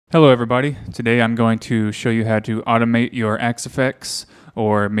Hello everybody. Today I'm going to show you how to automate your Axe effects,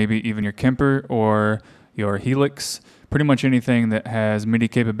 or maybe even your Kemper or your Helix, pretty much anything that has MIDI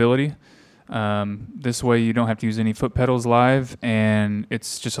capability. This way you don't have to use any foot pedals live, and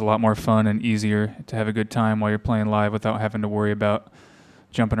it's just a lot more fun and easier to have a good time while you're playing live without having to worry about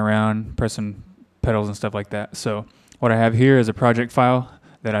jumping around, pressing pedals and stuff like that. So what I have here is a project file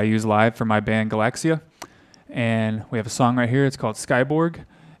that I use live for my band Galaxia, and we have a song right here. It's called Skyborg.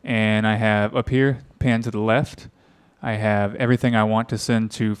 And I have up here, pan to the left, I have everything I want to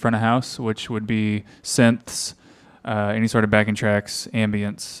send to front of house, which would be synths, any sort of backing tracks,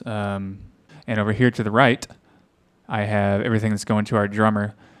 ambience. And over here to the right, I have everything that's going to our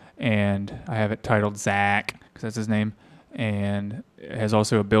drummer. And I have it titled Zach, because that's his name. And it has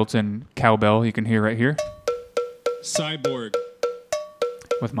also a built-in cowbell you can hear right here. Cyborg.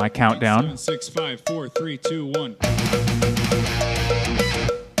 With my countdown. 7, 6, 5, 4, 3, 2, 1.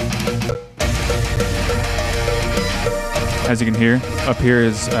 As you can hear, up here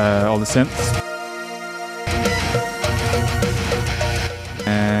is all the synths.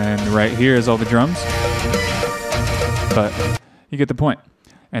 And right here is all the drums. But you get the point.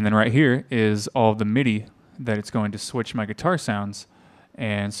 And then right here is all of the MIDI that it's going to switch my guitar sounds.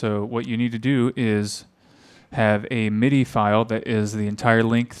 And so what you need to do is have a MIDI file that is the entire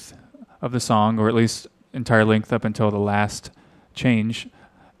length of the song, or at least entire length up until the last change.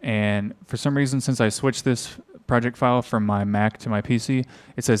 And for some reason, since I switched this project file from my Mac to my PC,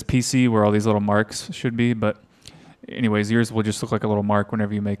 it says PC where all these little marks should be, but anyways, yours will just look like a little mark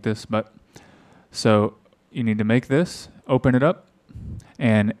whenever you make this. But so you need to make this, open it up,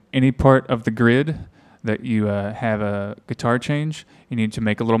 and any part of the grid that you have a guitar change, you need to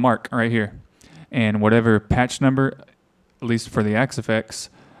make a little mark right here. And whatever patch number, at least for the Axe effects,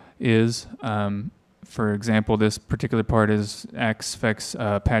 is, for example, this particular part is Axe effects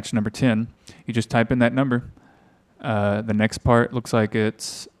patch number 10. You just type in that number. The next part looks like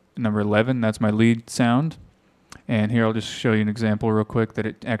it's number 11. That's my lead sound. And here I'll just show you an example real quick that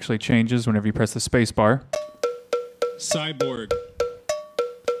it actually changes whenever you press the space bar. Cyborg.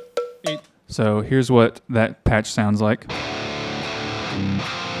 8. So here's what that patch sounds like.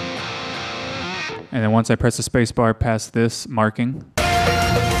 And then once I press the space bar past this marking,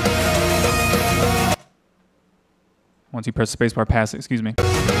 once you press the space bar past it, excuse me,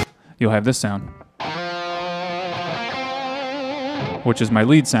 you'll have this sound, which is my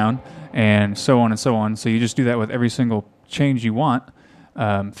lead sound, and so on and so on. So you just do that with every single change you want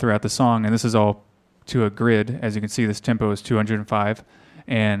throughout the song. And this is all to a grid. As you can see, this tempo is 205.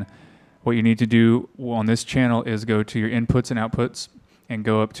 And what you need to do on this channel is go to your inputs and outputs and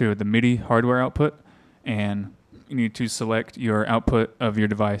go up to the MIDI hardware output, and you need to select your output of your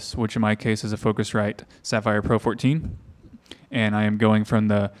device, which in my case is a Focusrite Sapphire Pro 14. And I am going from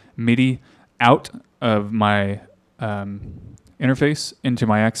the MIDI out of my interface into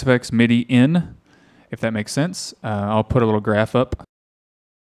my Axe effects MIDI in, if that makes sense. I'll put a little graph up.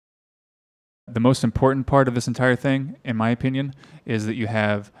 The most important part of this entire thing, in my opinion, is that you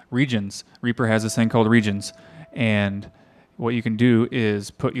have regions. Reaper has this thing called regions, and what you can do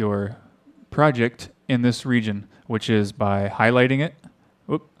is put your project in this region, which is by highlighting it,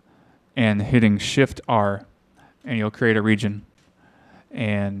 and hitting Shift R, and you'll create a region.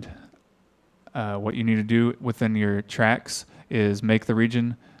 And what you need to do within your tracks is make the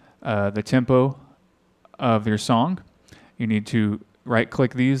region the tempo of your song. You need to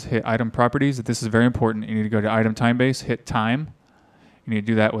right-click these, hit Item Properties. This is very important. You need to go to Item Time Base, hit Time. You need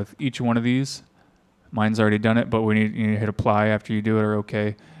to do that with each one of these. Mine's already done it, but you need to hit Apply after you do it, or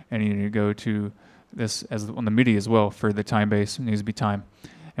OK. And you need to go to this as on the MIDI as well for the time base. It needs to be time.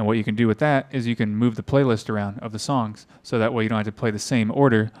 And what you can do with that is you can move the playlist around of the songs, so that way you don't have to play the same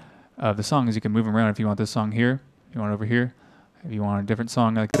order of the songs. You can move them around if you want this song here, if you want it over here, if you want a different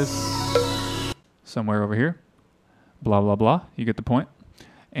song like this, somewhere over here, blah, blah, blah. You get the point.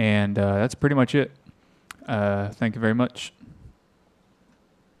 And that's pretty much it. Thank you very much.